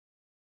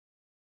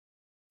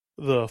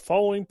The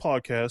following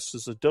podcast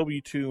is a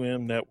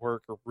W2M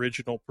Network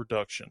original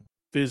production.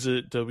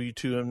 Visit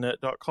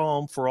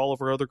W2Mnet.com for all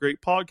of our other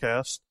great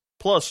podcasts,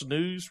 plus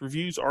news,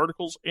 reviews,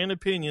 articles, and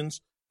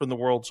opinions from the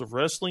worlds of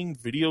wrestling,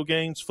 video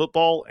games,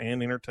 football,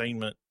 and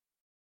entertainment.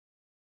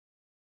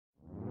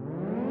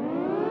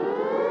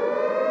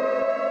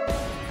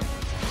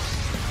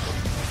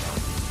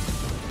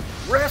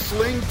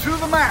 Wrestling to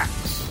the Max,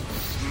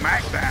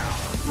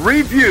 Smackdown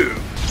Review.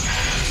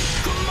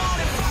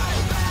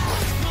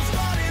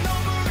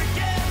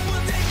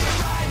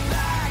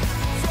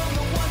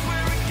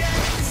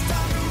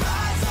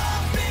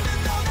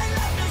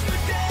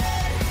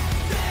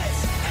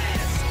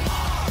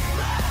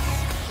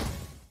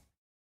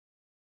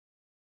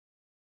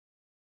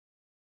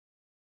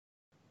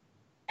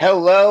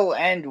 Hello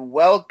and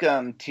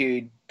welcome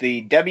to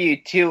the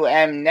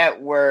W2M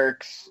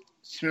Network's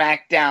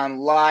Smackdown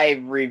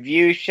Live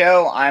Review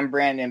Show. I'm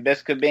Brandon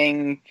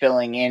Biscobing,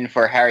 filling in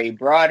for Harry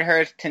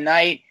Broadhurst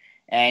tonight,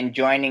 and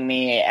joining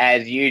me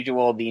as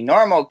usual, the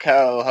normal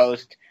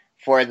co-host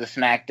for the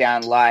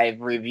Smackdown Live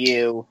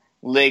Review,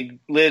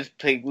 Liz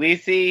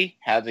Puglisi.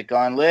 How's it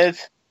going,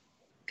 Liz?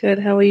 Good.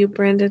 How are you,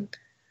 Brandon?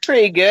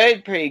 Pretty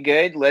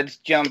good. Let's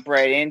jump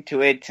right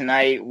into it.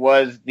 Tonight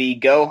was the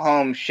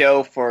go-home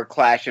show for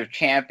Clash of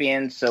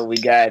Champions, so we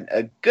got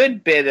a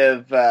good bit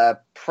of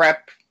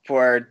prep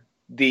for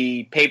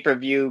the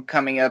pay-per-view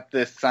coming up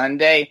this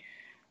Sunday.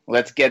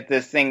 Let's get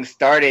this thing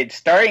started.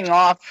 Starting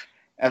off,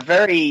 a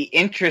very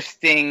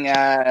interesting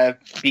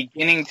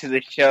beginning to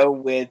the show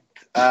with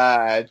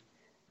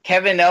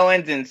Kevin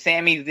Owens and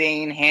Sami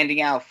Zayn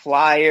handing out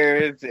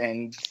flyers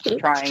and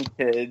trying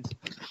to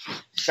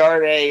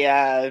start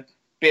a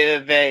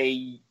bit of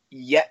a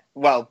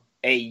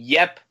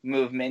yep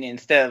movement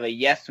instead of a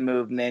yes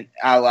movement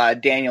a la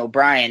Daniel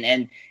Bryan.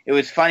 And it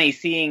was funny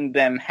seeing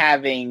them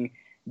having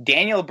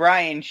Daniel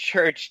Bryan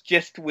shirts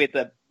just with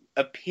a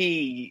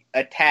P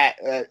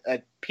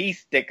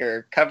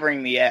sticker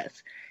covering the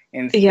S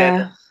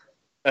instead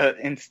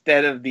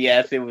of the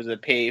S. It was a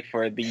P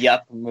for the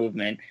yup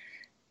movement.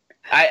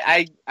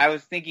 I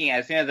was thinking,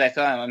 as soon as I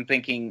saw him, I'm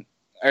thinking,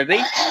 are they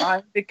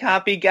trying to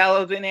copy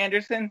Gallows and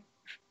Anderson?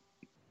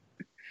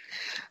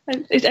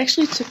 It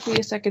actually took me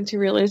a second to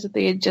realize that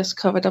they had just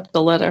covered up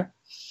the letter.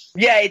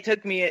 Yeah, it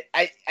took me.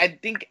 I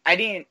think I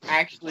didn't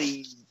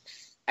actually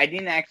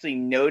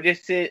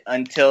notice it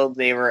until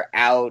they were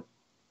out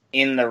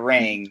in the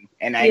ring,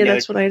 and I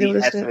noticed that's what I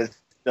noticed. The S was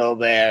still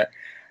there.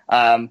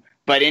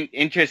 But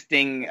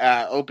interesting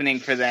opening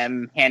for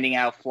them, handing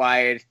out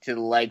flyers to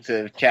the likes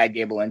of Chad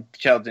Gable and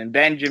Shelton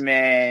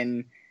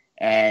Benjamin,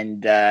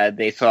 and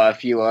they saw a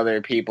few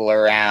other people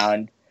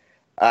around.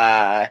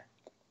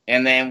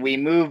 And then we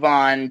move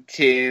on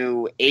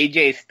to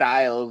AJ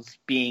Styles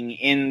being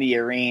in the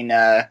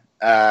arena,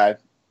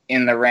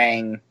 in the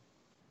ring,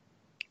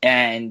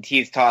 and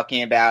he's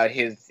talking about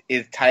his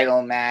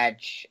title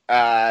match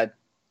at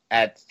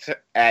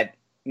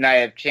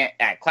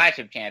Clash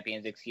of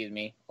Champions,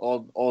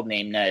 old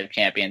name Night of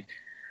Champions,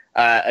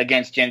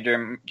 against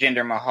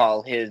Jinder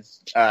Mahal,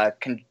 his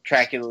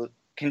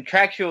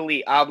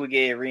contractually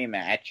obligated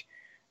rematch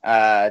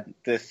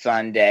this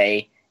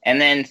Sunday, and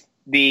then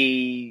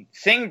the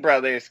Singh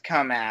brothers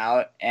come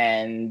out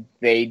and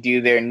they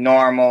do their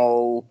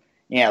normal,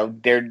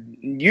 they're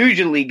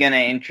usually going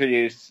to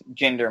introduce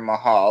Jinder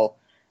Mahal,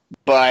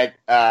 but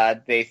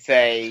they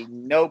say,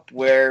 nope,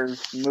 we're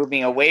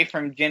moving away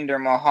from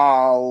Jinder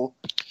Mahal,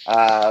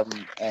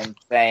 and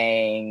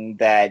saying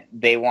that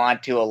they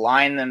want to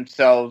align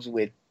themselves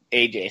with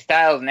AJ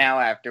Styles now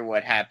after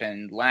what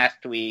happened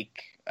last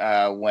week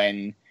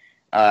when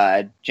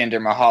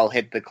Jinder Mahal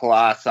hit the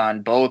Colossus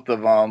on both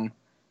of them.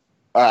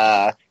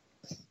 And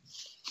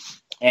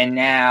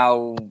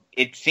now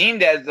it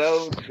seemed as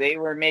though they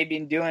were maybe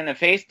doing a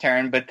face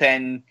turn, but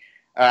then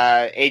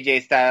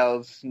AJ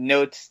Styles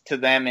notes to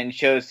them and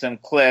shows some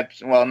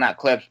clips, well, not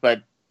clips,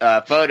 but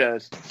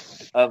photos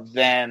of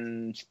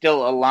them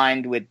still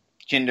aligned with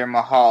Jinder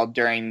Mahal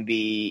during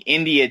the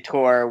India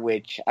tour,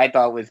 which I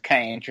thought was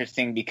kind of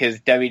interesting because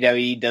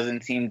WWE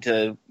doesn't seem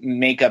to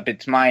make up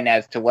its mind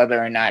as to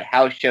whether or not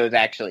house shows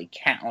actually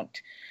count.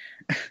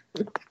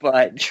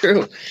 But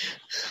True.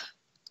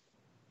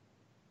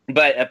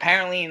 But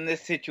apparently in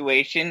this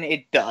situation,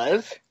 it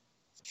does.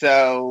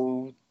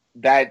 So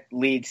that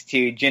leads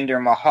to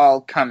Jinder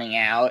Mahal coming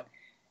out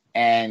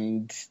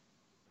and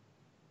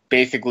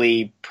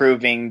basically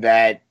proving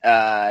that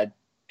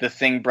the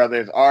Singh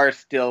brothers are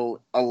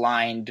still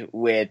aligned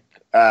with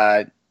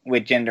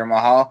Jinder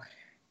Mahal.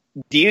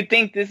 Do you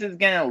think this is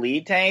going to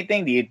lead to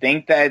anything? Do you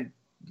think that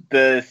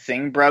the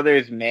Singh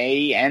brothers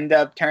may end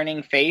up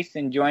turning face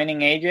and joining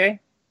AJ?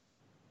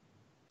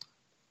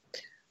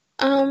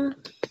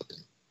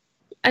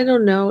 I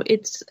don't know.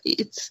 It's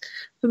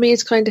for me,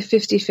 it's kind of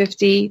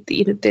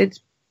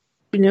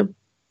 50-50.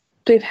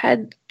 They've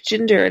had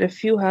Jinder at a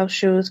few house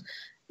shows.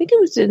 I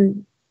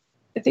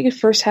think it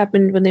first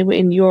happened when they were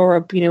in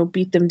Europe,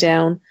 beat them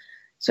down.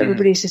 So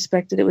everybody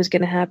suspected it was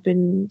going to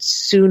happen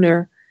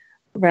sooner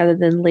rather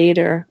than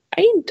later.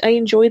 I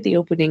enjoyed the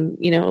opening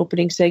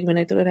segment.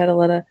 I thought it had a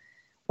lot of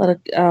lot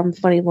of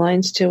funny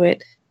lines to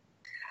it.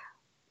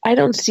 I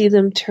don't see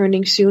them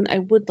turning soon. I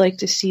would like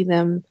to see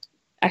them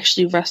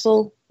actually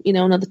wrestle,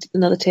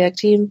 another tag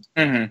team.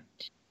 Mm-hmm.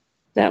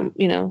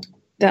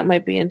 That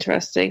might be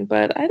interesting,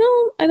 but I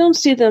don't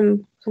see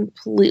them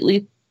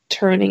completely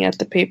turning at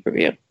the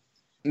pay-per-view.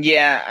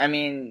 Yeah, I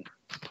mean,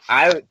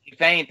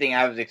 if anything,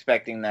 I was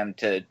expecting them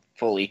to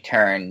fully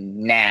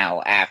turn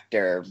now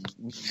after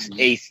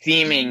a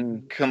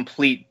seeming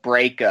complete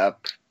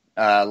breakup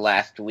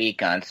last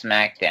week on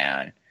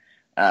SmackDown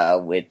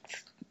with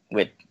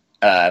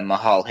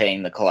Mahal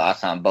hitting the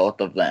Colossus on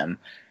both of them.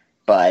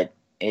 But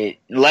I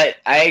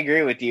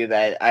agree with you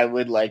that I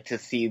would like to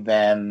see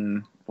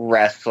them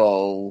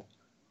wrestle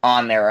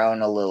on their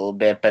own a little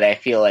bit, but I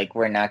feel like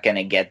we're not going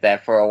to get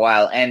that for a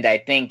while. And I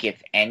think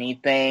if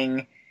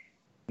anything,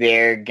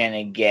 they're going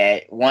to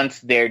get, once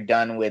they're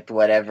done with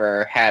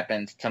whatever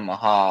happens to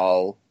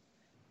Mahal,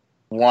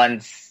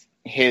 once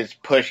his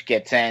push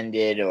gets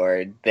ended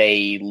or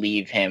they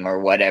leave him or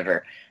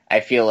whatever, I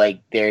feel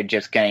like they're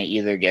just going to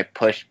either get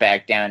pushed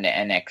back down to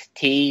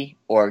NXT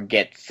or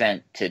get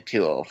sent to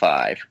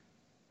 205.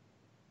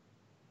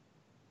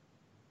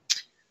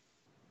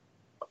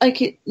 I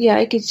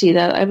could see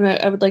that. I mean,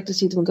 I would like to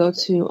see them go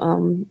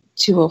to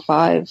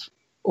 205,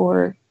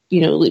 or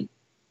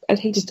I'd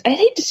hate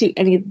to see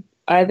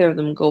either of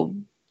them go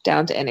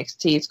down to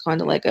NXT. It's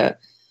kind of like a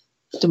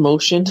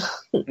demotion.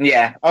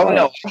 Yeah. Oh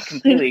no, I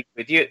completely agree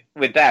with you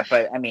with that.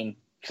 But I mean,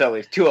 so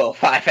is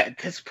 205 at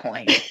this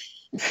point.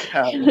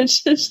 So.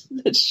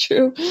 That's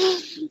true.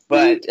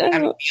 But I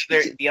mean,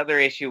 the other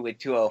issue with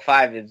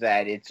 205 is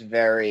that it's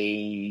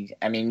very.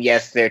 I mean,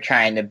 yes, they're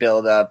trying to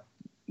build up,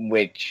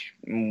 which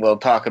we'll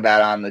talk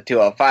about on the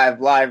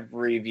 205 live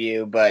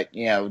review, but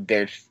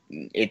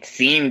it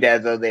seemed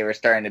as though they were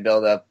starting to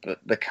build up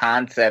the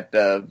concept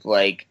of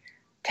like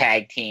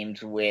tag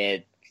teams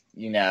with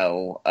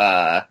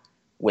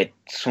with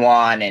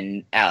Swan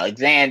and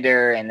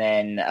Alexander, and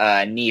then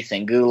Nice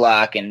and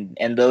Gulak,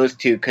 and those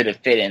two could have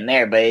fit in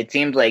there, but it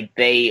seems like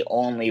they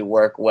only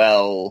work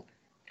well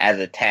as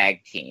a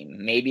tag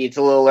team. Maybe it's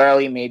a little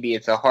early, maybe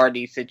it's a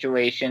Hardy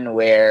situation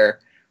where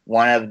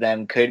one of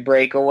them could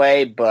break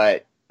away,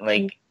 but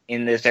like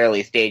in this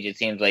early stage, it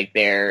seems like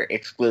they're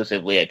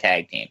exclusively a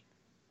tag team.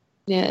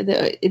 Yeah,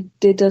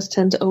 it does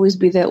tend to always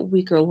be that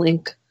weaker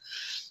link.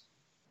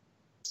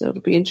 So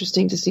it'll be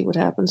interesting to see what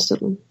happens to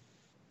them.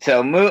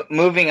 So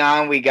moving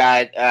on, we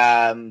got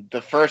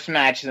the first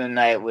match of the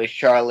night was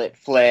Charlotte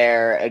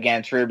Flair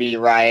against Ruby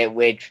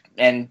Riott,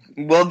 and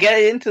we'll get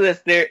into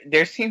this.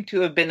 There seemed to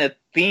have been a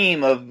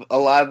theme of a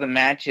lot of the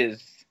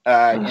matches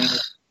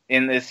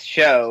in this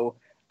show.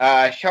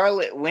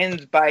 Charlotte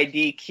wins by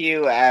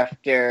DQ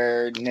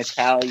after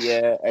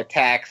Natalya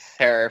attacks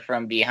her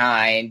from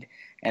behind,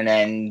 and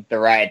then the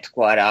Riott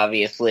Squad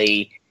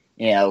obviously,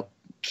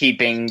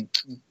 continuing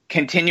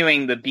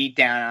the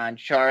beatdown on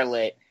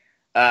Charlotte,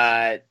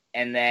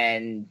 and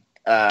then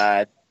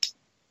the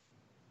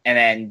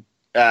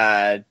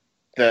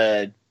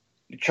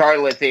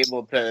Charlotte's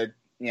able to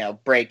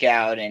break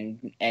out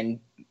and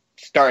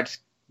starts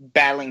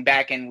battling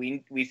back, and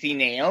we see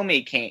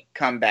Naomi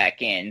come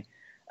back in.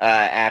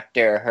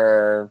 After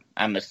her,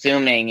 I'm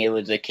assuming it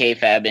was a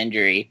kayfabe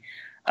injury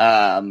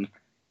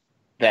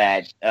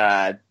that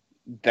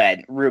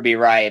Ruby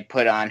Riott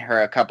put on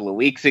her a couple of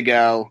weeks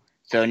ago.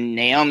 So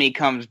Naomi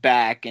comes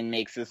back and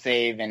makes a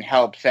save and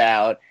helps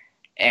out.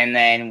 And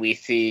then we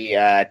see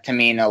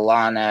Tamina,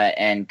 Lana,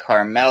 and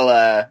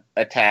Carmella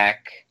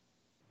attack,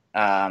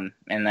 and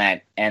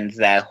that ends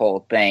that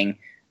whole thing,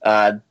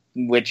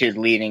 which is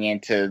leading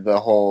into the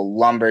whole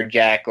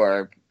lumberjack,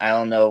 or I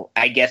don't know,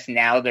 I guess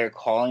now they're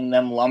calling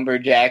them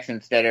lumberjacks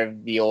instead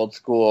of the old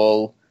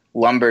school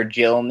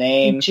lumberjill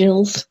name.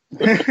 Jills.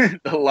 The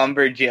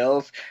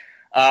lumberjills.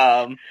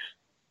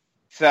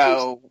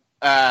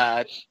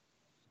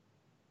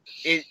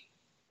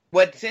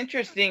 What's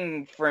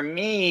interesting for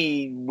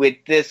me with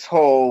this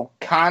whole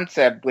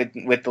concept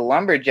with the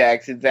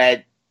lumberjacks is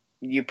that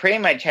you pretty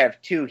much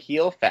have two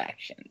heel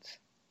factions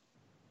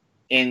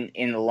in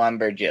the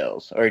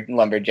lumberjills or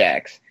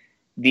lumberjacks.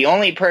 The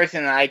only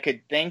person I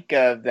could think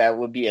of that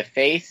would be a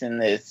face in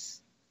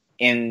this,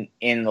 in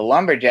the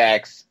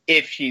Lumberjacks,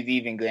 if she's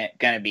even going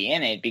to be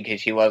in it,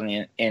 because she wasn't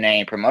in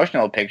any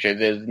promotional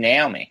pictures, is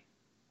Naomi.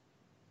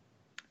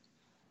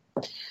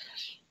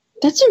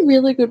 That's a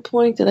really good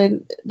point that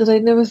I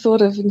never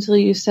thought of until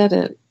you said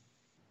it.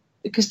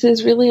 Because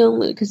there's really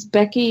only, because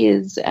Becky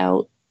is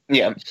out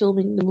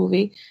filming the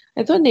movie.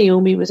 I thought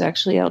Naomi was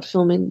actually out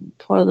filming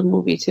part of the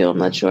movie too. I'm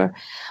not sure.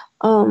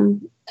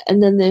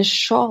 And then there's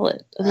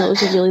Charlotte, and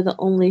those are really the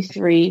only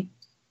three,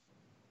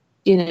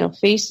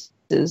 faces.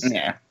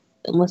 Yeah.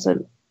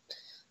 That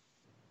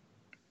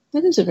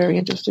is a very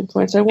interesting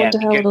point. So I wonder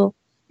how it'll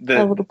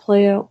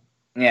play out.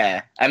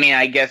 Yeah, I mean,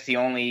 I guess the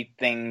only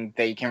thing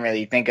that you can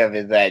really think of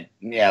is that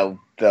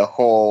the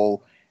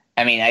whole.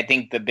 I mean, I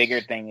think the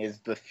bigger thing is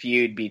the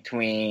feud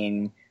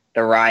between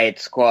the Riott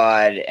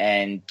Squad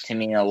and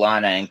Tamina,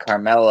 Lana, and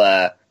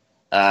Carmella,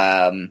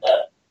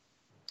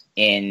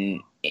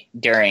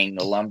 during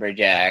the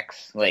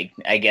Lumberjacks. Like,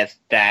 I guess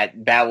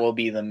that will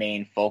be the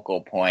main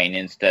focal point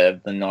instead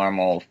of the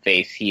normal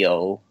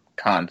face-heel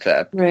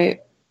concept.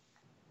 Right.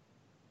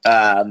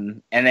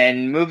 And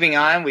then moving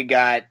on, we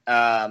got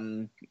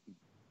Daniel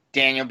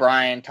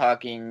Bryan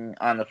talking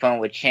on the phone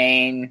with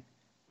Shane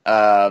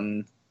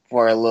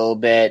for a little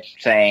bit,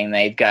 saying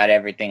they've got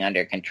everything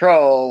under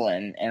control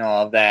and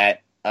all of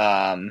that,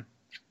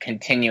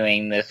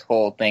 continuing this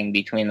whole thing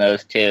between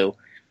those two.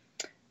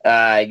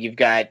 You've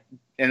got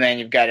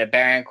a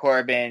Baron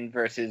Corbin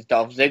versus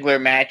Dolph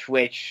Ziggler match,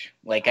 which,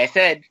 like I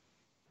said,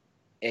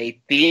 a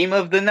theme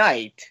of the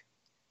night.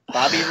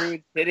 Bobby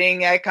Roode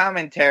sitting at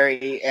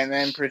commentary and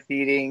then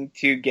proceeding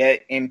to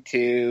get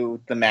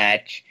into the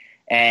match,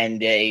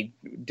 and a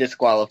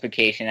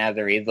disqualification as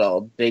a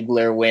result.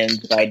 Ziggler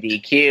wins by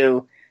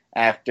DQ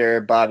after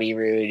Bobby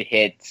Roode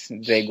hits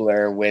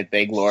Ziggler with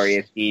a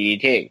glorious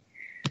DDT.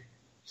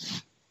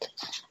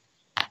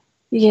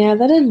 Yeah,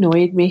 that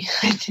annoyed me.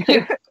 I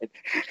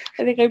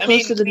think I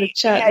posted in the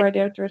chat right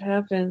after it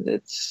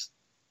happened.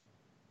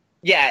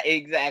 Yeah,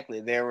 exactly.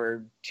 There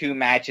were 2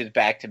 matches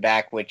back to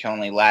back, which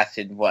only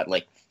lasted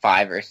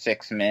 5 or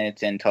 6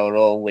 minutes in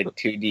total with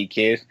 2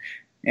 DQs.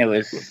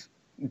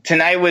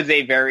 Tonight was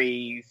a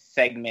very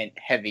segment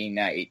heavy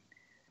night.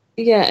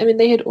 Yeah, I mean,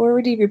 they had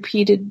already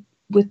repeated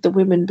with the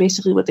women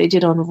basically what they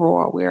did on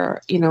Raw,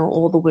 where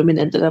all the women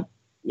ended up,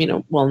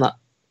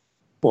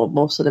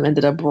 most of them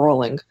ended up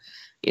brawling.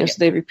 So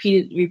they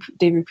repeated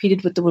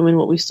with the women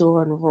what we saw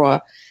on Raw.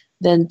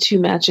 Then 2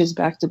 matches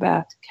back to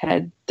back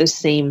had the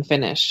same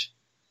finish.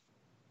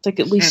 It's like,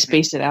 at least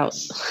space it out.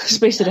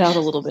 Space it out a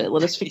little bit.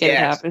 Let us forget it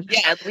happened.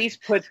 Yeah, at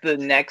least put the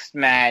next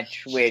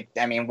match, which,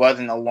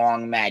 wasn't a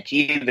long match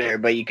either,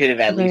 but you could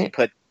have at least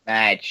put the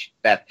match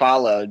that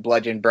followed,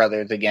 Bludgeon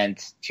Brothers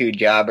against 2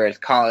 jobbers,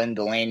 Colin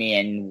Delaney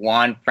and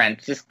Juan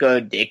Francisco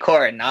de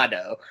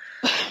Coronado.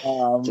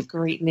 It's a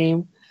great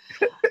name.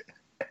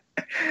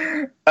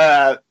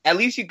 At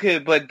least you could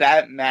have put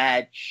that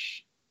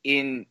match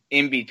in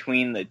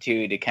between the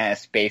 2 to kind of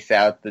space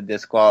out the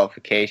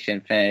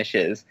disqualification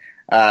finishes.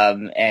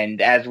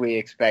 And as we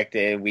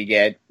expected, we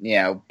get,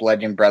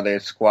 Bludgeon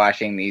Brothers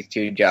squashing these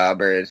 2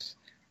 jobbers.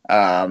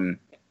 And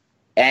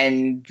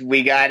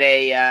we got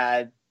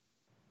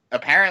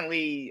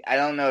apparently, I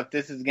don't know if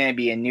this is going to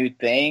be a new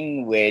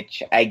thing,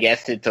 which I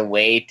guess it's a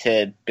way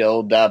to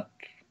build up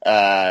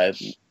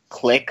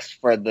clicks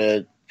for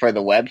the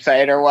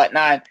website or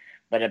whatnot.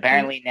 But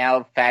apparently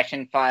now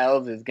Fashion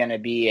Files is going to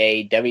be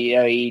a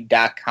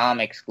WWE.com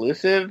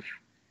exclusive,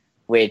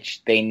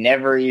 which they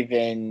never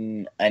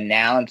even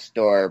announced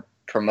or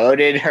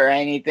promoted or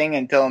anything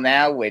until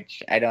now,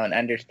 which I don't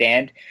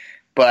understand.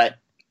 But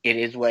it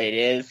is what it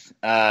is.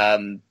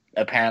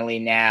 Apparently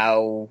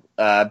now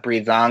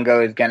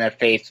Breezango is going to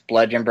face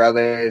Bludgeon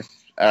Brothers.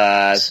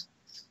 That's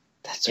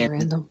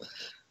random.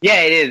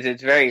 Yeah, it is.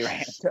 It's very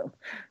random.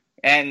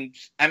 And,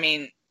 I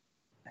mean,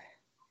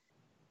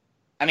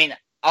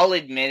 I'll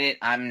admit it,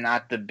 I'm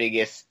not the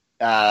biggest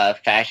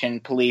Fashion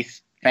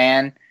Police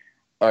fan,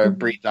 or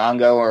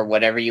Breezango, or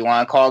whatever you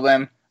want to call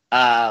them.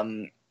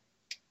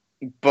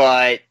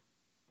 But,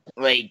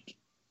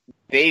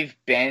 they've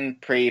been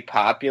pretty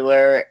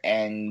popular,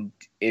 and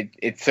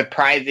it's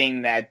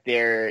surprising that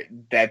they're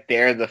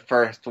the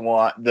first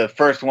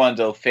ones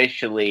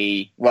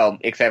officially, well,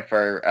 except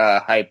for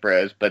Hype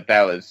Bros, but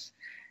that was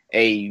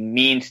a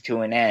means to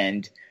an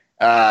end.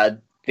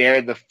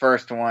 They're the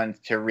first ones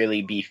to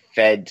really be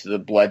fed to the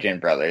Bludgeon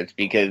Brothers,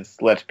 because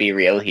let's be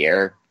real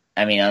here.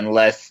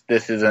 Unless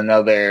this is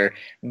another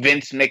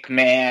Vince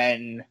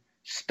McMahon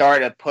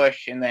start a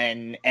push and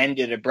then end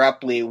it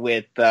abruptly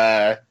with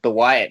the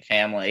Wyatt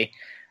family,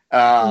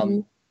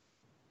 there's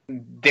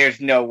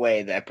no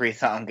way that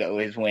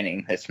Breezango is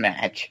winning this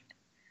match.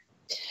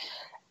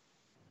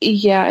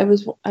 Yeah, I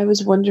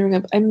was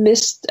wondering. I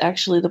missed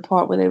actually the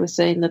part where they were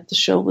saying that the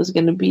show was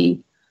going to be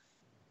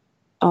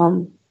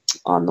on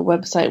the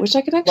website, which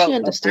I can actually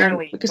understand.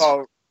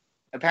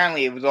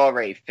 Apparently it was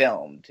already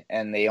filmed,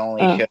 and they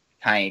only showed a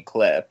tiny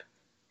clip.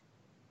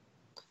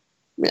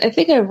 I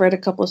think I read a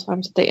couple of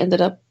times that they ended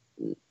up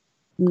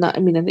not.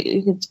 I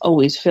think it's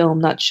always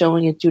filmed, not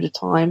showing it due to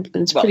time,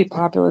 but it's pretty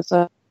popular,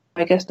 so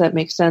I guess that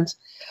makes sense.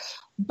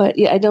 But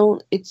yeah, I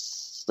don't.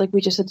 It's like we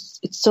just said.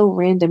 It's so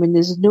random, and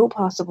there's no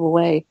possible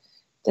way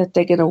that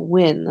they're gonna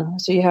win.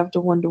 So you have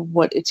to wonder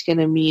what it's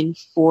gonna mean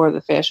for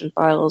the Fashion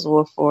Files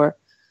or for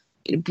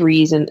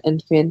Breeze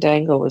and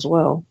Fandango as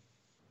well.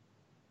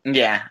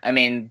 Yeah,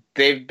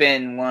 they've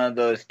been one of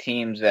those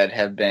teams that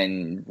have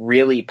been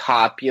really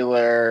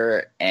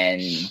popular,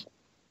 and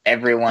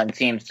everyone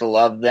seems to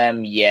love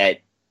them,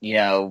 yet,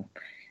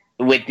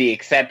 with the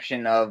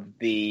exception of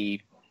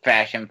the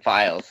Fashion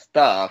Files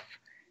stuff,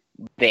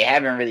 they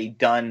haven't really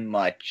done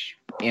much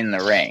in the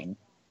ring.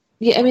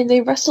 Yeah,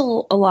 they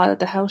wrestle a lot at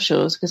the house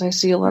shows, because I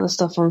see a lot of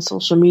stuff on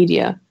social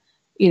media,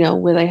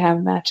 where they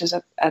have matches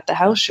at the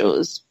house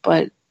shows,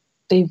 but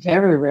they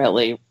very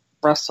rarely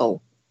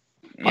wrestle.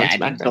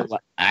 Yeah,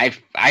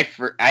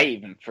 I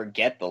even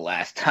forget the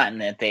last time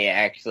that they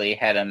actually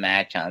had a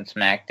match on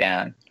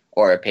SmackDown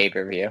or a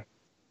pay-per-view.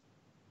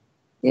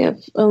 Yeah,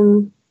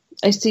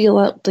 I see a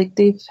lot, like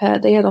they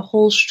had a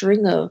whole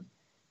string of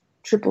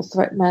triple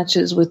threat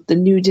matches with the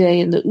New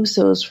Day and the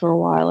Usos for a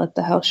while at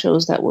the house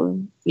shows that were,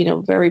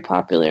 very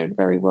popular and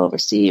very well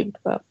received.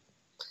 But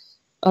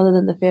other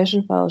than the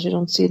Fashion Files, you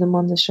don't see them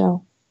on the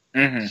show.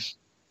 Mm-hmm.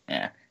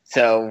 Yeah.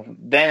 So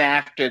then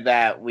after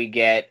that, we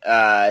get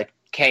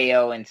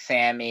KO and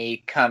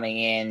Sammy coming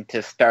in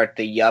to start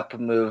the Yup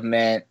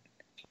movement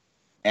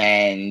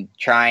and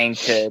trying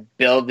to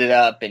build it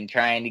up and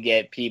trying to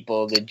get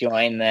people to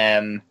join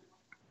them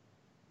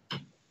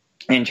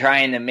and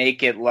trying to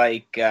make it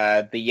like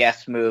the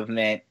Yes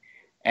movement.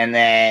 And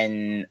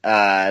then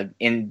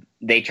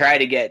they try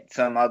to get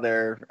some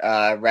other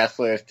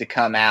wrestlers to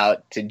come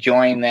out to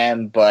join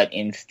them, but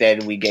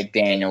instead we get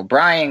Daniel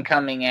Bryan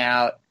coming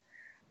out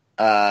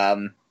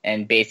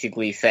and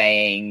basically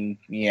saying,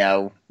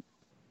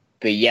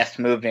 the Yes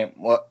movement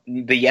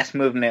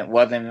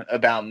wasn't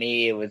about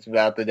me, it was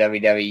about the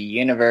WWE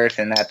Universe,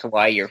 and that's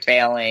why you're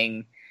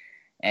failing.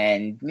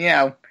 And,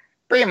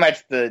 pretty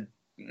much the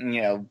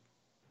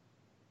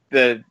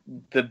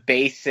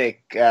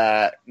basic,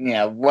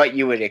 what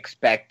you would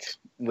expect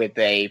with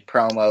a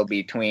promo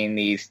between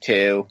these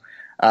two.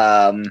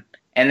 And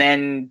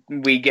then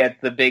we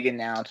get the big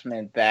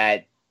announcement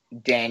that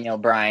Daniel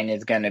Bryan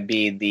is going to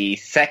be the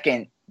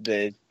second,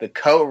 the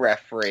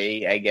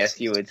co-referee, I guess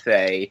you would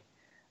say,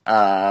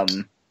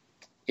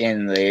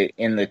 in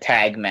the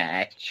tag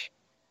match.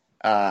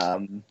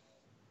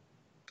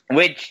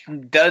 Which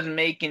does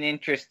make an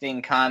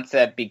interesting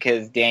concept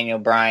because Daniel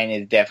Bryan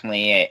is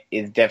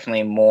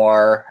definitely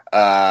more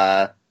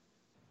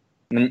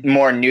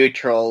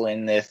neutral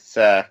in this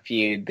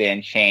feud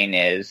than Shane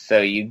is. So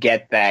you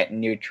get that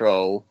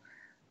neutral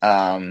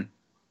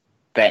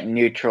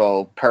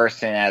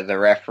person as a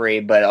referee,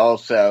 but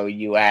also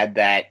you add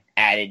that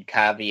added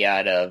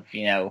caveat of,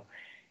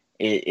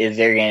 is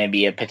there going to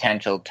be a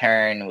potential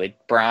turn with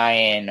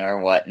Bryan or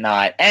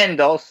whatnot?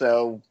 And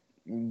also,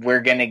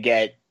 we're going to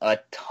get a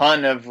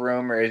ton of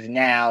rumors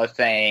now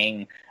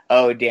saying,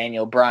 oh,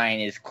 Daniel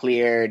Bryan is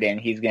cleared and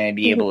he's going to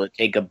be able to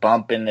take a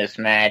bump in this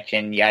match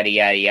and yada,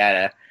 yada,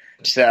 yada.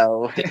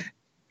 So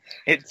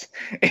it's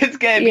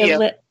going to be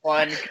a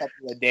fun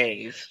couple of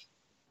days.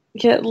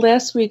 Yeah,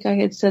 last week I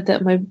had said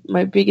that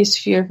my biggest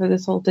fear for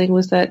this whole thing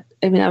was that,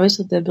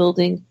 obviously they're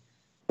building,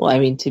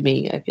 to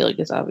me, I feel like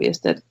it's obvious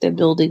that they're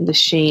building the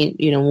Shane,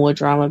 more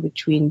drama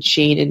between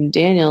Shane and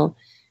Daniel.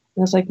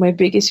 And I was like, my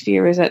biggest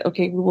fear is that,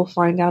 okay, we will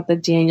find out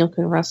that Daniel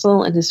can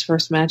wrestle, and his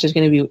first match is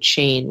going to be with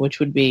Shane, which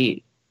would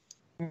be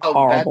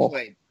horrible.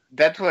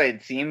 That's what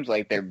it seems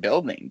like they're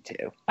building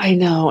to. I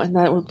know, and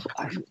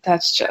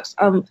that's just,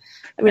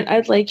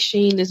 I'd like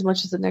Shane as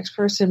much as the next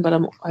person, but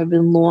I've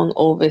been long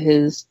over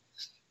his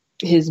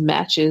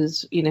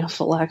matches,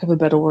 for lack of a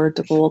better word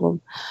to call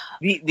them.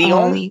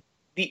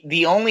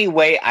 The only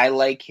way I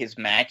like his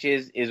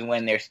matches is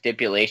when they're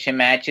stipulation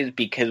matches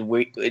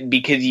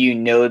because you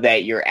know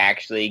that you're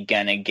actually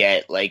gonna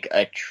get like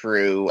a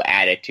true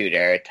Attitude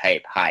Era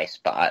type high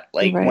spot.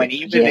 Like when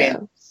he was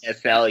in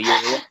NFL,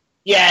 you're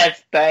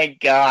yes, thank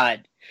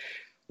God.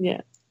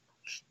 Yeah.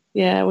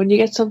 Yeah, when you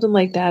get something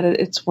like that,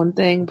 it's one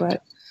thing,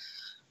 but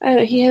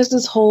he has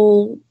this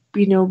whole,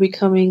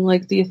 becoming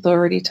like the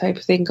authority type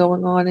thing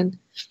going on, and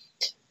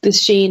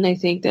this Shane, I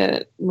think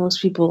that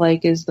most people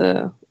like is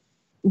the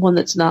one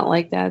that's not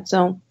like that.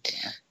 So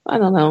I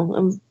don't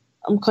know.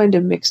 I'm kind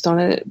of mixed on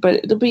it,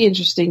 but it'll be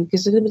interesting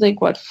because it's gonna be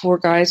like 4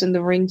 guys in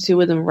the ring, 2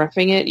 of them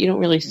reffing it. You don't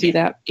really see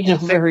that,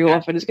 very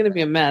often. It's gonna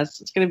be a mess.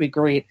 It's gonna be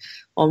great.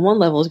 On one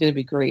level, it's gonna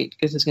be great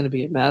because it's gonna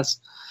be a mess.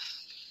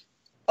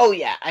 Oh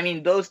yeah,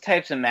 those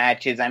types of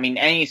matches.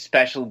 Any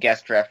special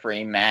guest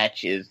referee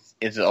match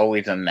is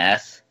always a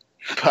mess.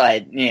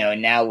 But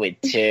now with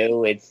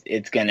 2,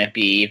 it's gonna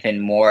be even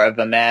more of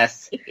a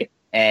mess.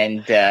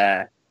 And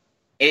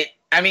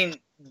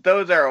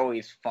those are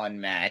always fun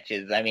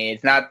matches.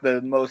 It's not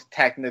the most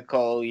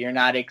technical. You're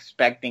not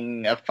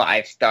expecting a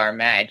 5-star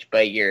match,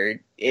 but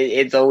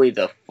it's always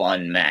a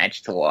fun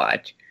match to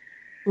watch.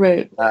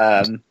 Right.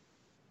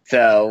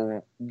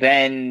 So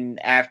then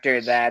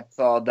after that's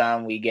all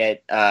done, we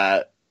get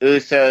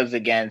Usos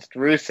against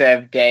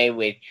Rusev Day,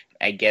 which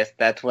I guess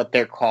that's what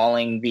they're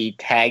calling the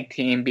tag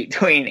team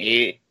between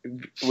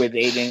with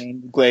Aiden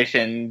English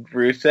and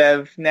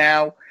Rusev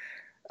now.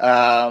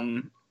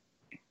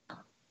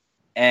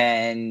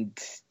 And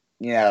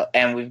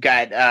we've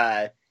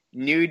got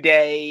New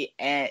Day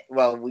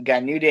we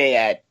got New Day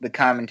at the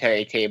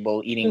commentary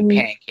table eating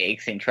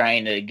pancakes and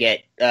trying to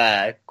get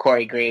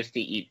Corey Graves to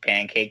eat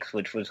pancakes,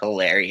 which was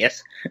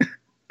hilarious.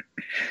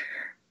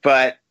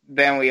 But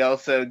then we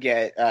also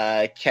get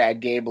Chad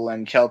Gable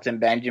and Shelton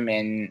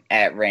Benjamin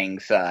at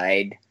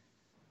ringside.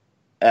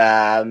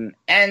 And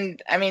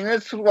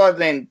this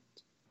wasn't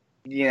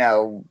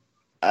this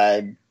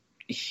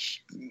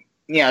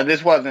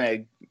wasn't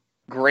a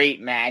great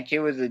match. It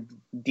was a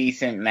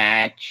decent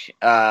match.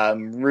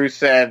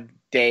 Rusev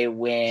Day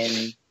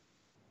win,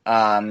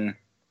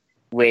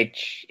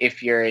 which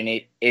if you're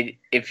an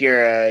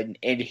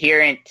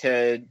adherent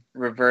to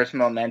reverse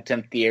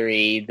momentum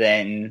theory,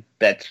 then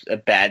that's a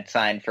bad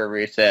sign for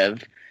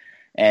Rusev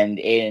and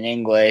Aiden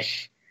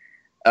English.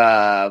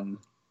 But,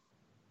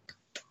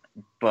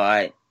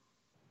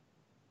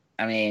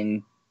 I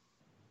mean,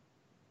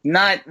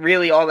 not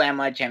really all that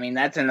much. I mean,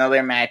 that's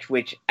another match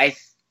which I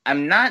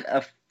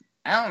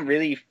don't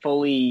really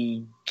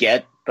fully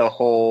get the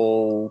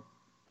whole,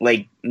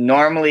 like,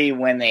 normally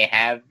when they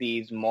have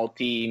these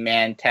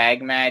multi-man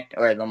tag match,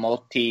 or the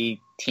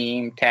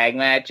multi-team tag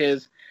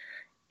matches,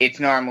 it's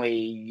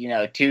normally,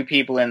 two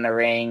people in the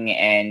ring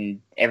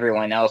and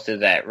everyone else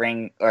is at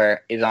ring,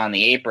 or is on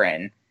the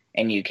apron,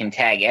 and you can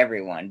tag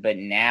everyone. But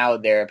now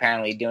they're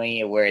apparently doing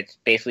it where it's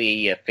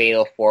basically a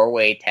fatal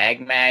 4-way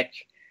tag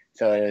match,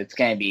 so it's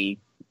gonna be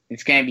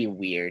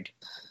weird.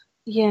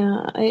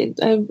 Yeah,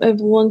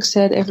 I've long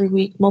said every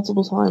week,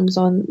 multiple times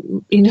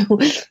on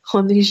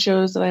on these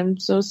shows, that I'm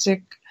so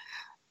sick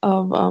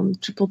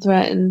of triple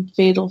threat and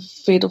fatal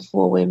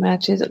 4-way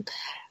matches.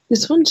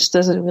 This one just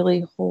doesn't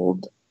really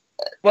hold.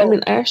 Well, I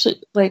mean, I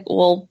actually like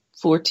all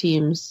 4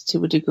 teams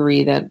to a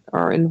degree that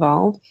are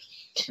involved.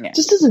 Yeah. It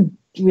just doesn't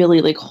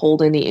really like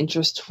hold any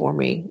interest for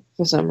me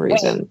for some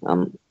reason.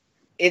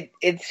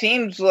 It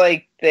seems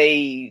like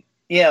they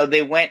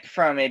went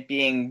from it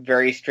being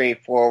very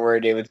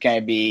straightforward. It was going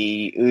to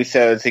be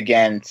Usos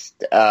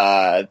against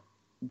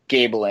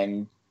Gable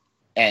and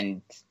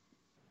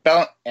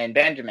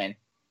Benjamin.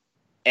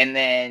 And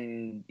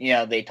then,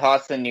 they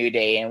tossed the New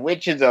Day in,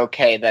 which is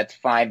okay. That's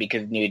fine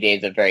because New Day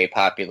is a very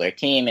popular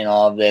team and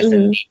all of this.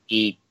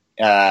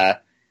 Mm-hmm. And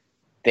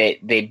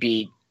they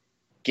beat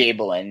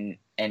Gable and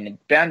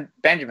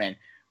Benjamin.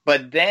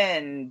 But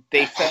then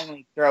they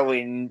suddenly throw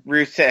in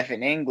Rusev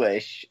and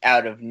English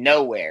out of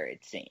nowhere,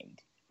 it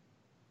seemed.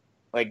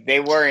 Like,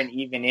 they weren't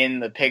even in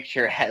the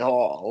picture at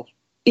all.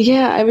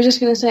 Yeah, I was just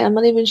going to say, I'm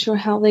not even sure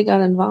how they got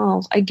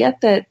involved. I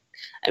get that.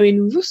 I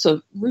mean,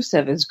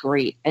 Rusev is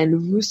great,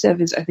 and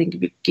Rusev is, I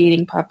think,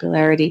 gaining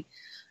popularity,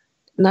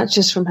 not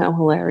just from how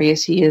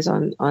hilarious he is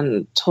on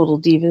Total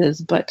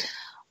Divas, but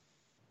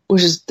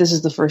this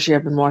is the first year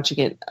I've been watching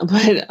it,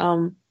 but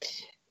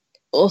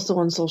also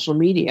on social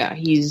media.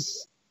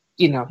 He's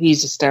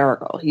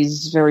hysterical.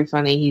 He's very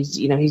funny.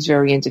 He's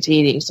very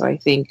entertaining. So I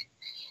think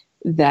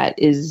that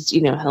is,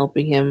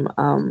 helping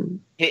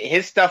him.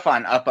 His stuff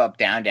on Up, Up,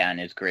 Down, Down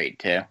is great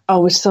too.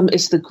 Oh, it's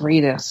the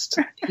greatest.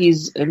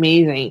 He's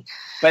amazing.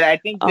 But I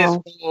think this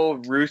whole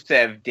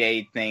Rusev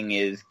Day thing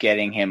is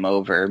getting him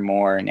over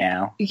more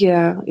now.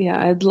 Yeah.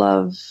 I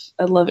love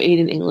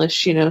Aiden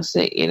English.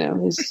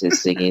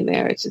 His singing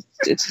there. It's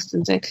just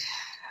insane.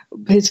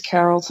 His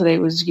carol today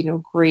was,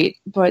 great.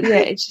 But yeah,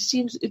 it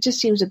just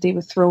seems that they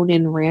were thrown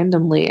in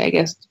randomly, I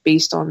guess,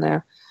 based on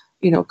their,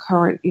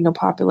 current,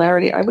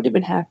 popularity. I would have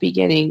been happy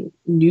getting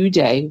New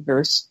Day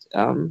versus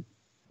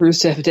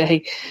Rusev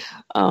Day,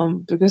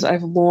 because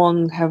I've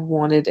long have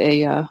wanted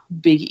a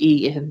Big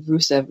E and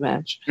Rusev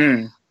match.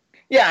 Mm.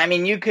 Yeah, I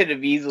mean, you could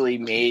have easily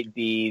made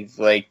these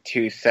like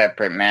 2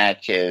 separate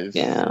matches.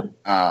 Yeah.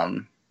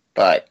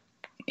 But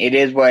it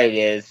is what it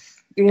is.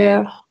 Yeah.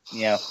 And,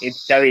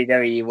 it's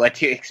WWE. What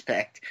do you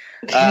expect?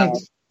 And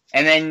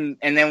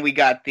then we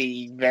got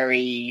the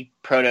very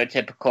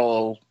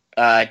prototypical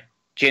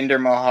Jinder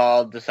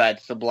Mahal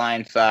decides to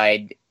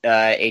blindside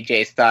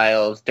AJ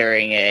Styles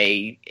during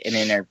an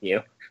interview.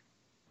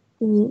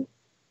 Mm-hmm.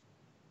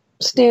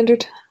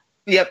 Standard.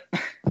 Yep.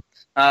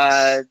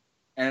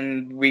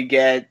 And we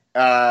get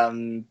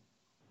the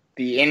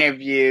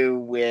interview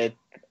with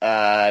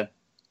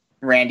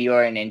Randy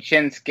Orton and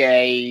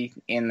Shinsuke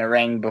in the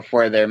ring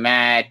before their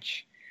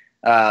match.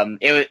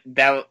 It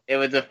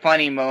was a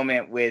funny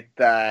moment with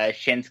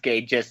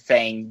Shinsuke just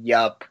saying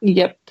 "yup."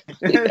 Yep.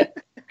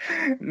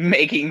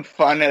 Making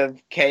fun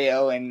of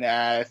KO and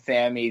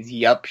Sammy's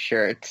 "yup"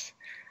 shirts.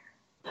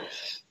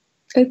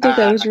 I thought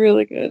that was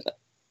really good.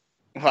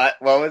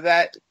 What was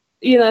that?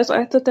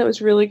 I thought that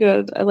was really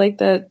good. I like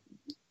that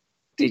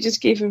they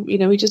just gave him,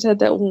 he just had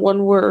that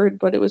one word,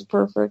 but it was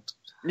perfect.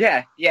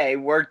 Yeah, it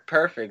worked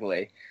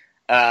perfectly.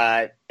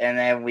 And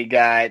then we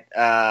got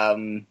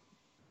Daniel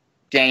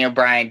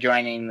Bryan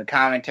joining the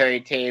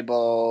commentary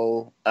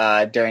table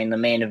during the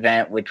main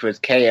event, which was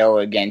KO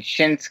against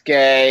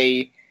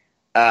Shinsuke.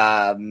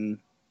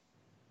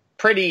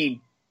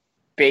 Pretty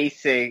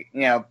basic,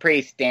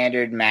 pretty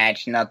standard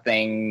match,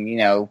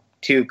 nothing,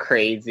 too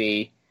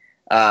crazy.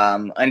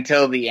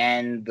 Until the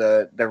end,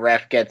 the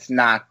ref gets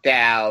knocked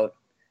out.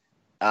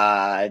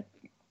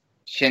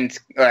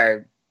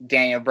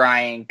 Daniel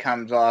Bryan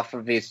comes off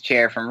of his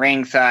chair from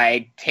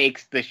ringside,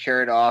 takes the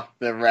shirt off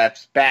the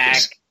ref's back,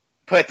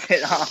 puts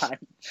it on,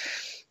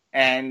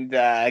 and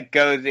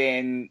goes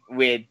in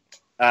with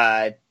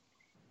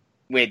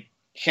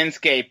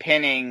Shinsuke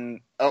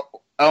pinning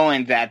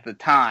Owens at the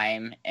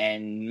time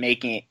and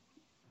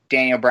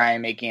Daniel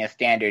Bryan making a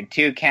standard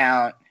 2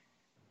 count.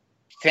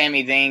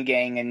 Sami Zayn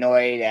getting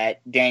annoyed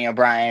at Daniel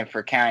Bryan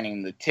for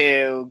counting the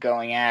 2,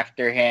 going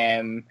after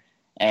him,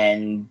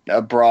 and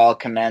a brawl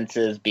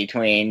commences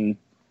between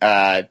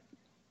Sami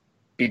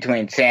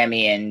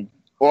and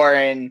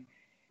Orton,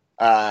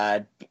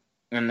 and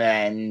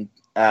then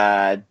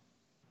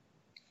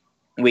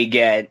we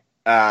get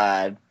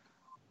KO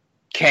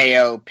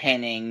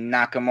pinning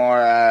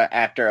Nakamura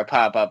after a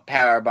pop-up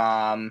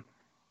powerbomb,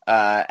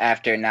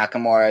 after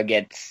Nakamura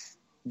gets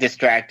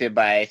distracted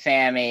by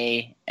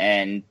Sammy,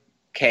 and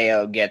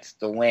KO gets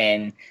the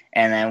win.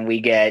 And then we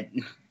get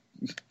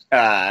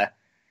Byron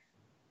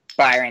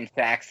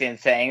Saxton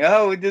saying,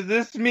 "Oh, does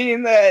this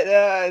mean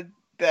that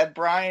that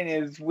Bryan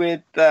is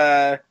with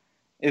KO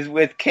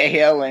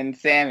and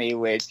Sammy?"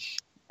 Which,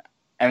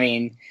 I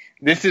mean,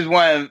 this is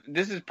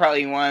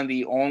probably one of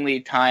the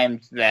only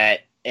times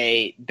that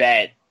a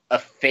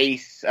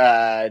face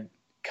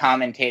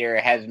commentator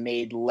has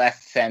made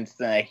less sense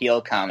than a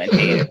heel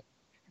commentator.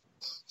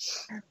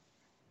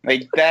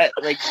 Like that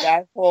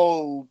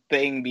whole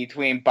thing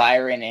between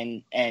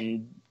Byron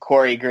and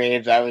Corey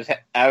Graves, I was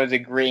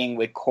agreeing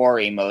with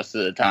Corey most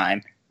of the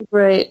time.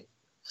 Right.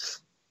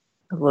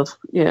 Well,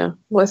 I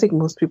think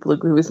most people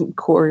agree with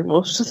Corey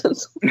most of the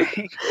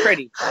time.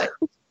 Pretty much.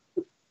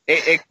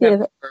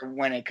 Except for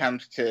when it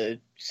comes to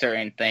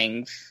certain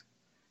things.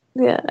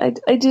 Yeah, I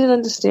didn't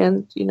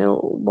understand,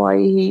 why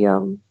he,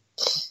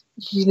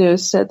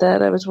 said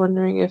that. I was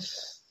wondering if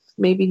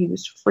maybe he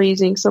was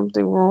phrasing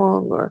something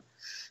wrong, or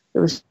it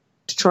was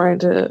trying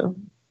to,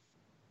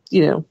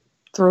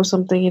 throw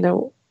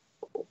something,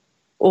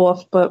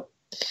 off. But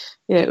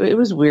yeah, it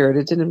was weird.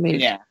 It didn't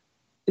make. Yeah.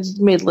 It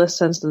made less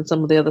sense than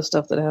some of the other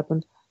stuff that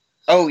happened.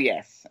 Oh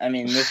yes, I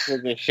mean, this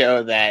was a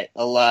show that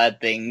a lot of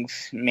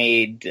things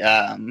made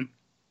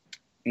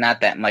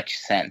not that much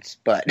sense,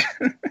 but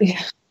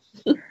yeah.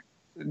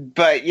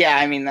 But yeah,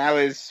 I mean, that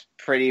was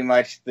pretty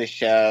much the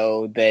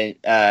show.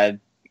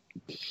 That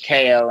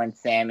KO and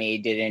Sammy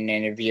did an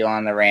interview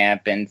on the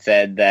ramp and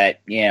said that,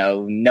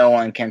 no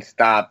one can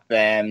stop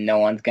them, no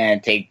one's going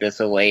to take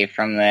this away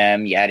from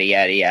them, yada,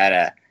 yada,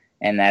 yada,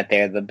 and that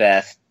they're the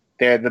best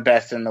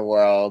in the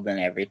world and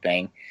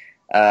everything.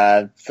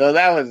 So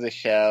that was the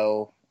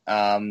show.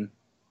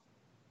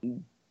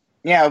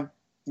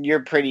 You're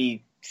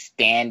pretty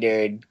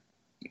standard,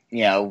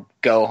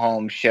 go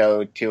home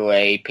show to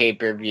a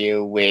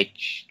pay-per-view,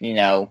 which,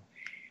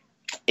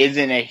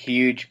 isn't a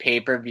huge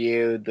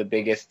pay-per-view. The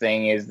biggest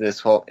thing is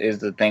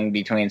the thing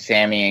between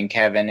Sammy and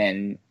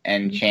Kevin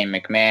and Shane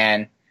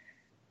McMahon.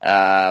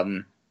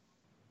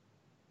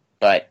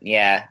 But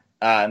yeah,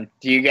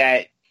 do you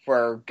guys,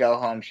 for go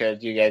home shows,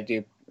 do you guys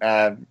do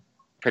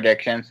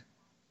predictions?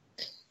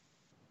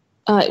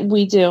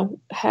 We do.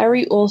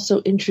 Harry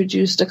also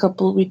introduced a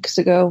couple of weeks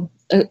ago.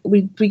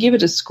 We give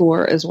it a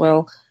score as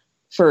well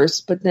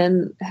first, but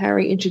then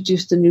Harry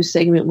introduced a new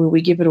segment where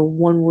we give it a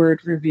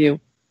one-word review.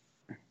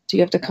 So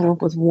you have to come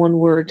up with one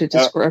word to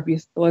describe your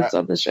thoughts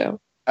on the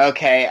show.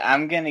 Okay,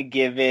 I'm going to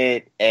give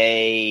it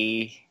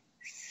a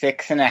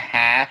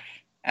 6.5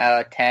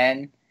 out of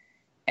 10.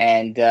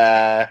 And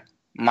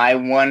my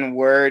one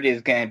word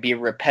is going to be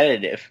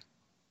repetitive.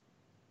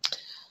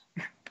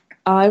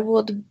 I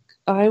would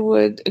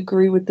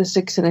agree with the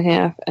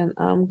 6.5, and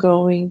I'm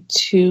going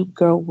to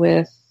go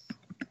with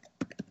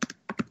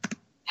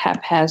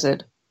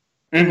haphazard.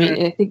 Mm-hmm. I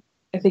mean,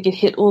 I think it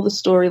hit all the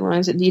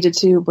storylines it needed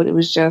to, but it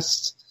was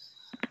just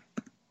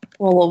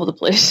all over the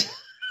place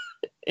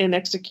in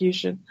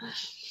execution.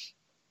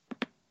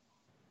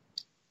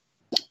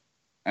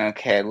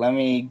 Okay, let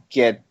me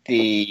get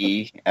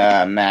the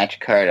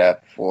match card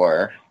up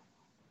for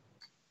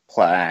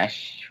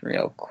Clash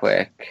real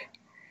quick.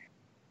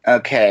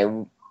 Okay,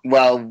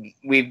 well,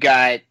 we've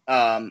got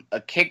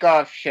a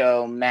kickoff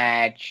show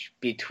match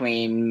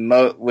between,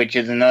 which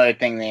is another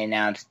thing they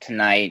announced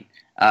tonight,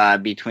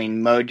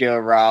 between Mojo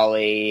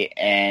Rawley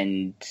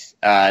and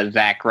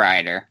Zack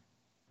Ryder.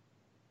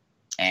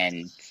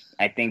 And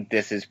I think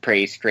this is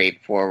pretty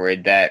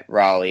straightforward that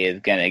Rawley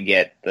is going to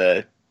get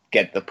the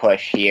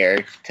push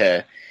here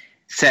to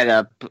set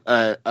up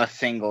a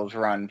singles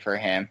run for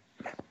him.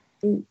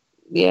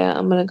 Yeah,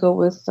 I'm going to go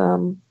with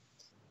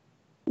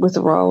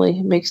Rawley.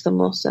 It makes the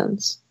most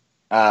sense.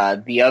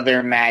 The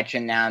other match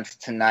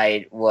announced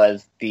tonight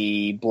was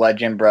the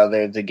Bludgeon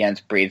Brothers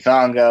against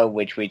Breezango,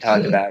 which we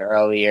talked about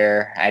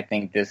earlier. I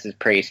think this is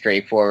pretty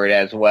straightforward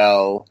as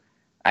well.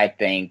 I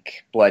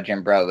think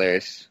Bludgeon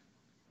Brothers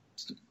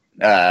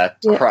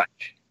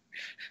crutch.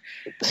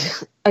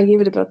 I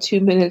gave it about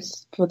 2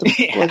 minutes for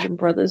the Bludgeon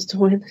Brothers to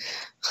win.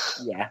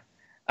 Yeah.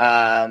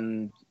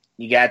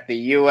 You got the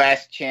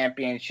U.S.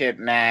 Championship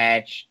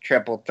match,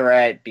 triple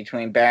threat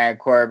between Baron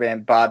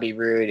Corbin, Bobby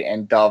Roode,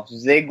 and Dolph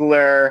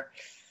Ziggler.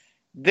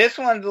 This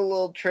one's a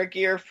little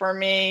trickier for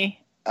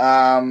me,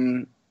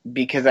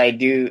 because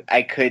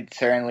I could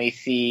certainly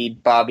see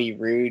Bobby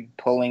Roode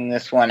pulling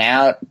this one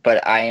out,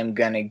 but I am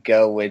going to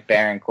go with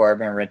Baron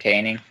Corbin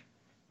retaining.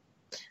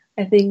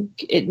 I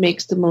think it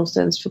makes the most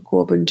sense for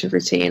Corbin to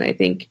retain. I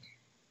think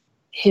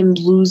him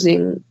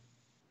losing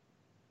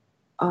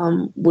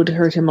would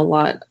hurt him a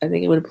lot. I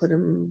think it would put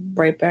him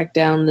right back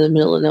down in the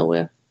middle of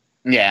nowhere.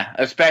 Yeah,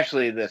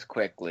 especially this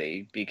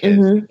quickly, because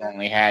we've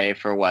only had it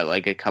for,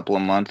 like a couple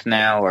of months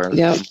now? Or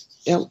Yep,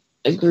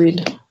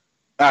 agreed.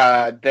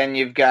 Then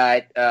you've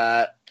got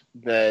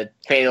the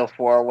Fatal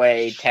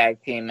 4-Way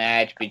tag team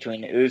match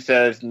between the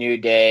Usos, New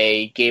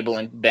Day, Gable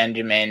and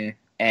Benjamin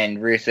and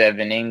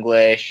Rusev and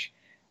English.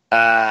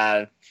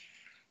 I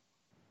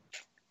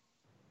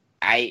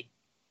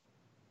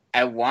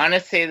want to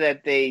say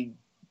that they'd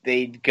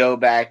go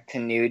back to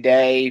New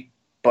Day,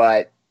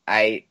 but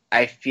I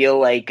feel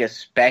like,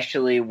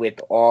 especially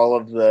with all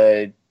of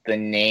the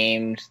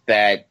names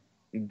that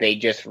they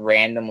just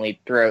randomly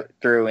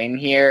threw in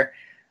here,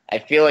 I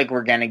feel like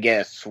we're going to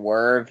get a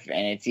swerve,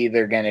 and it's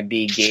either going to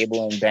be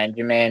Gable and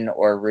Benjamin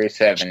or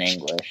Rusev and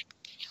English.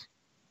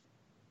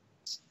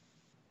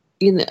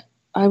 You know,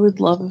 I would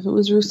love if it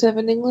was Rusev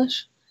and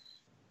English,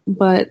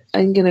 but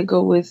I'm going to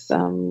go with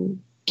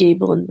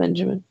Gable and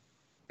Benjamin.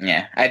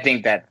 Yeah, I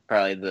think that's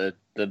probably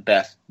the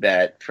best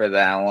bet for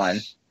that one.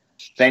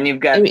 Then you've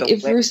got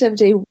if Rusev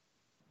Day...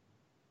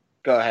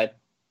 Go ahead.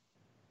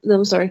 No,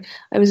 I'm sorry.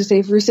 I was going to say,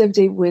 if Rusev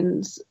Day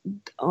wins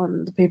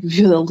on the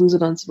pay-per-view, they'll lose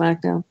it on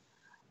SmackDown.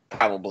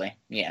 Probably.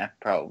 Yeah,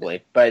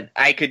 probably. But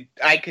I could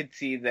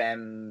see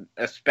them,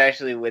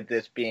 especially with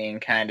this being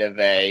kind of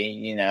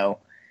a,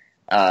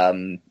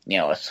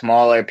 a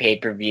smaller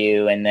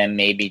pay-per-view, and then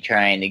maybe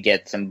trying to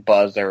get some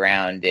buzz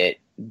around it.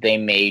 They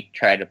may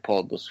try to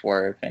pull the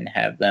swerve and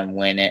have them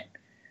win it.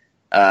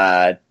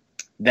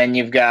 Then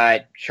you've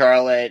got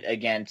Charlotte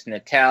against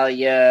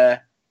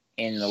Natalya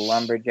in the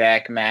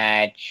Lumberjack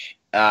match.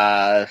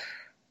 I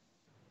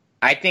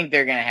think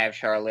they're going to have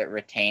Charlotte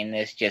retain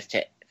this just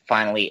to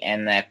finally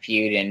end that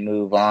feud and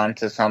move on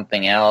to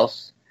something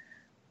else.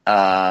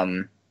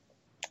 But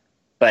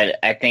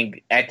I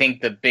think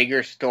the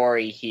bigger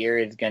story here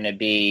is going to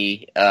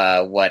be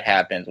what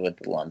happens with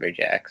the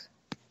Lumberjacks.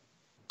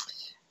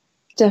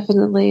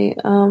 Definitely.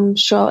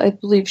 I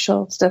believe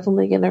Charlotte's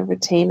definitely going to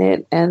retain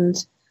it, and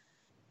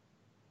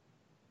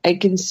I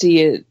can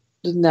see it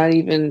not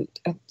even,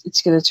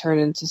 it's going to turn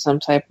into some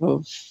type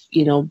of,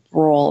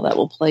 brawl that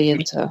will play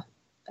into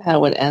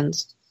how it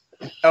ends.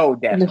 Oh,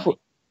 definitely.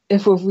 And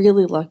if we're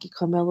really lucky,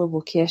 Carmella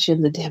will cash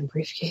in the damn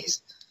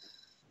briefcase.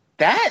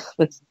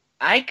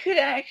 I could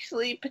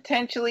actually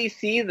potentially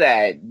see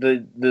that.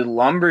 The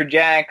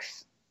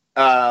Lumberjacks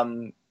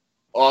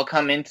all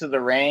come into the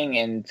ring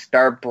and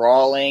start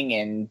brawling,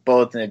 and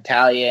both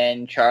Natalya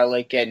and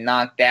Charlotte get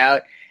knocked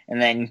out,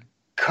 and then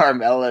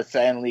Carmella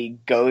suddenly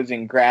goes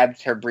and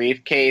grabs her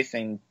briefcase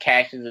and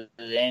cashes it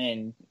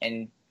in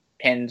and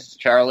pins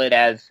Charlotte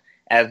as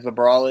the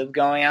brawl is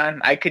going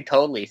on. I could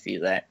totally see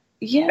that.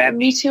 Yeah,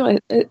 me too.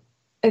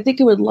 I think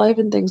it would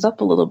liven things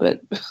up a little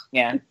bit.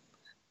 Yeah.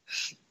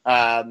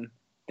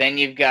 Then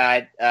you've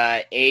got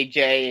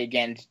AJ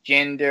against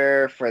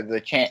Jinder for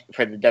the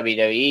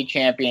WWE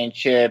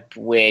Championship,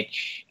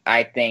 which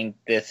I think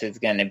this is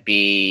going to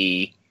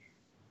be.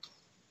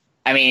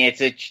 I mean,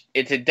 it's a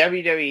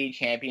WWE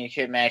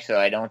Championship match, so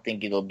I don't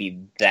think it'll be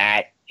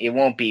that. It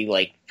won't be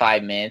like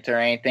 5 minutes or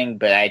anything,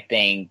 but I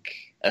think,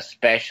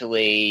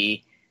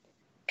 especially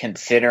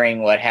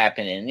considering what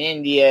happened in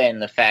India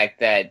and the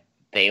fact that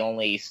they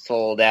only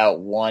sold out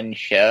one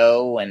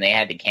show and they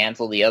had to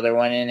cancel the other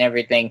one and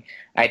everything,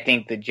 I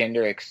think the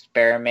Jinder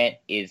experiment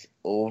is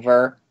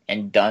over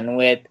and done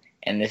with,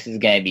 and this is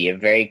going to be a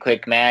very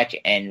quick match.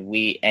 And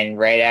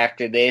right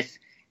after this,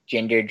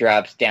 Jinder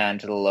drops down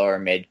to the lower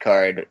mid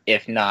card,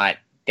 if not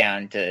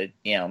down to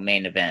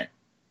main event.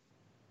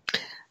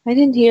 I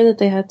didn't hear that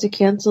they had to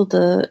cancel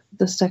the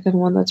second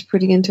one. That's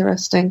pretty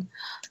interesting.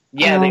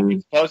 Yeah, they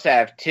were supposed to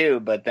have two,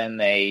 but then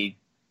they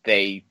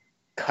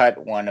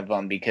cut one of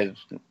them because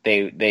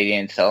they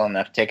didn't sell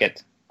enough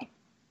tickets.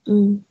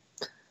 That's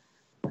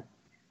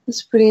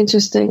pretty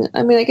interesting.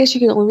 I mean, I guess you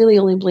can only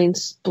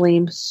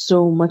blame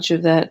so much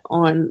of that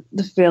on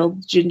the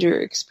failed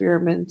Jinder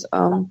experiment.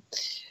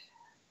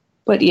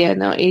 But yeah,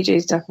 no,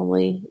 AJ's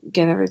definitely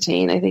gonna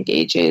retain. I think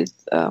AJ's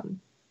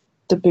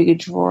the bigger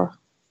draw.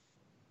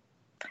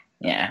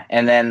 Yeah,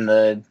 and then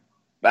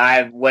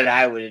what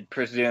I would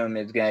presume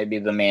is going to be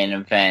the main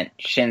event: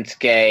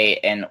 Shinsuke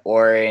and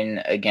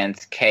Orin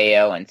against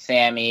KO and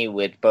Sammy,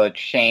 with both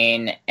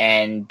Shane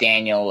and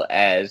Daniel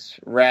as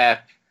ref.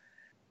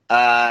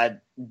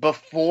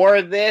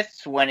 Before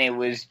this, when it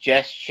was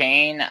just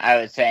Shane, I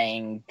was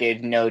saying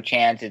there's no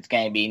chance it's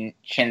going to be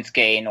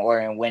Shinsuke and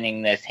Orin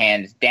winning this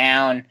hands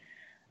down.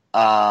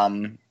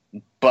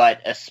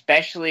 But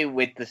especially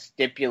with the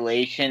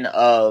stipulation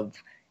of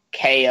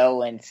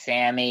KO and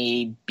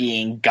Sammy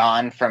being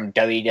gone from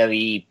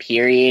WWE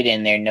period,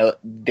 and there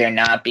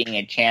not being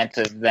a chance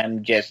of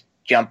them just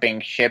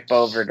jumping ship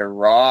over to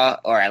Raw,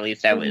 or at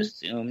least I would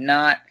assume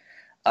not,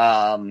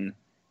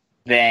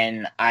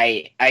 then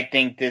I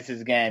think this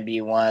is going to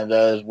be one of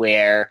those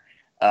where,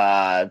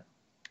 I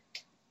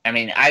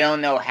mean, I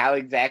don't know how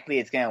exactly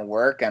it's going to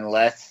work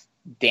unless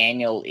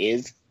Daniel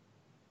is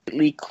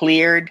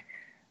cleared,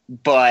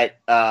 but,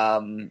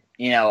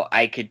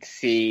 I could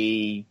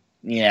see,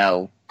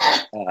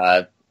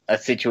 a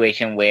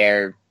situation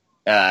where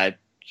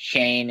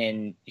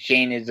Shane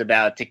is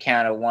about to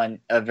count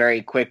a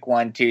very quick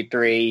 1, 2,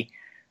 3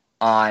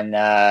 on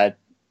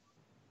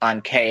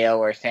KO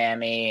or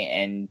Sammy,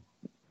 and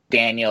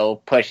Daniel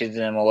pushes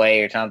him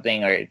away or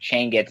something, or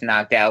Shane gets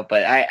knocked out.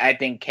 But I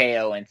think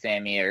KO and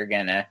Sammy are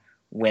gonna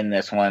win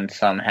this one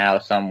somehow,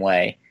 some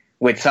way.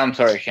 with some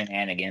sort of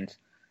shenanigans.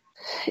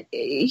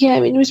 Yeah, I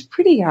mean, it was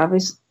pretty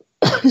obvious.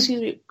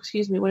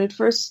 excuse me. When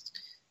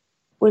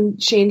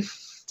Shane,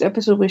 the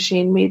episode where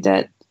Shane made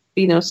that,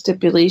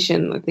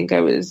 stipulation, I think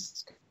I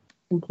was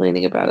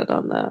complaining about it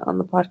on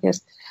the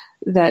podcast,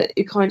 that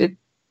it kind of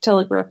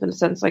telegraphed in a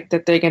sense like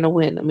that they're going to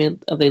win. I mean,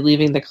 are they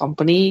leaving the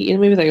company?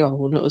 Maybe they go,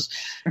 who knows?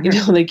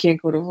 They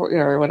can't go to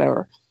or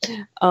whatever.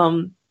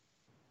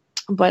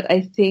 But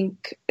I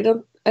think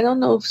I don't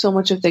know so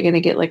much if they're going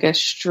to get like a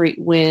straight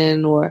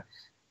win or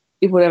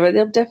whatever.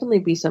 There'll definitely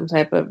be some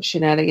type of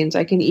shenanigans.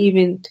 I can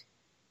even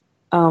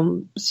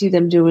see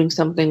them doing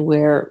something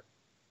where,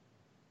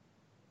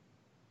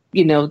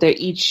 they're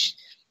each,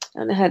 I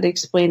don't know how to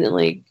explain it.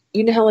 Like,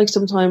 how like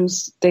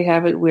sometimes they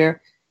have it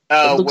where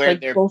it looks where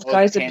like they're both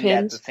guys are pinned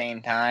pinned at the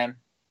same time.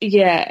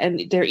 Yeah,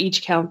 and they're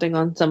each counting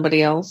on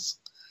somebody else.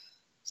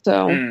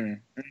 So.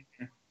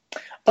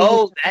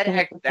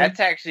 That's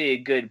actually a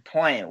good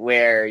point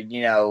where,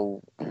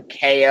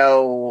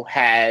 KO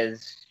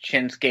has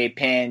Shinsuke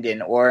pinned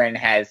and Orton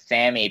has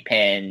Sammy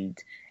pinned,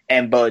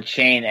 and both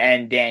Shane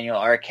and Daniel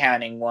are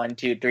counting 1,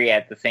 2, 3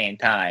 at the same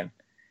time.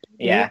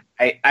 Yeah,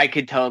 I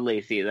could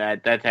totally see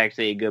that. That's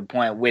actually a good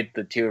point with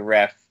the 2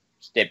 ref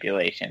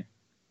stipulation.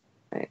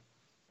 Right.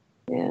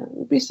 Yeah,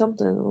 it'll be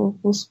something.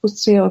 We'll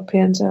see how it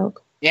pans out.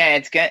 Yeah,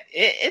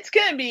 it's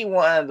gonna be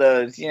one of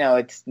those.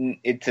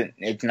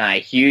 It's not a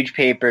huge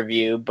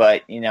pay-per-view,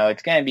 but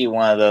it's gonna be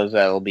one of those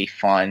that'll be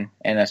fun,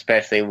 and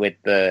especially with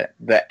the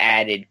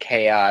added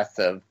chaos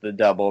of the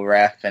double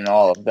ref and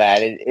all of that,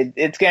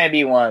 it's gonna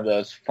be one of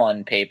those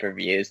fun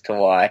pay-per-views to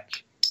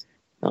watch.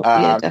 Oh,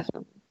 yeah,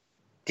 definitely.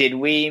 Did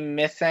we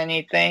miss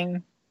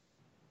anything?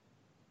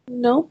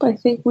 Nope, I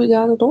think we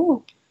got it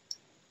all.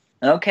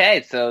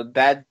 Okay, so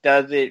that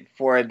does it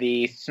for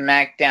the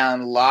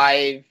SmackDown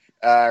Live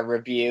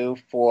review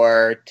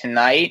for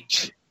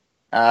tonight,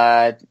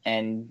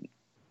 and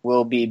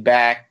we'll be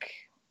back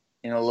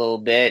in a little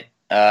bit.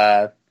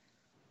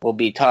 We'll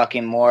be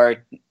talking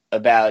more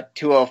about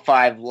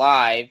 205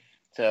 Live,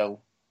 so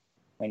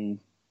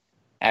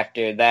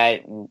after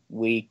that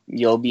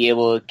you'll be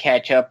able to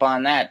catch up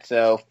on that.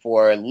 So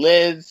for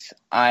Liz,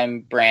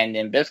 I'm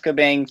Brandon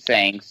Biscobing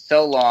saying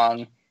so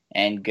long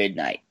and good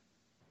night.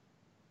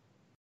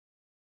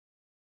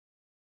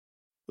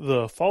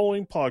 The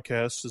following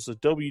podcast is a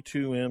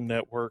W2M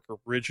Network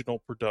original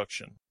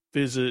production.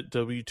 Visit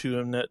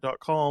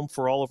W2Mnet.com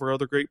for all of our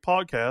other great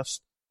podcasts,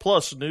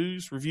 plus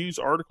news, reviews,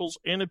 articles,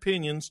 and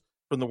opinions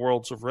from the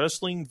worlds of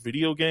wrestling,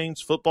 video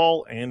games,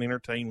 football, and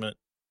entertainment.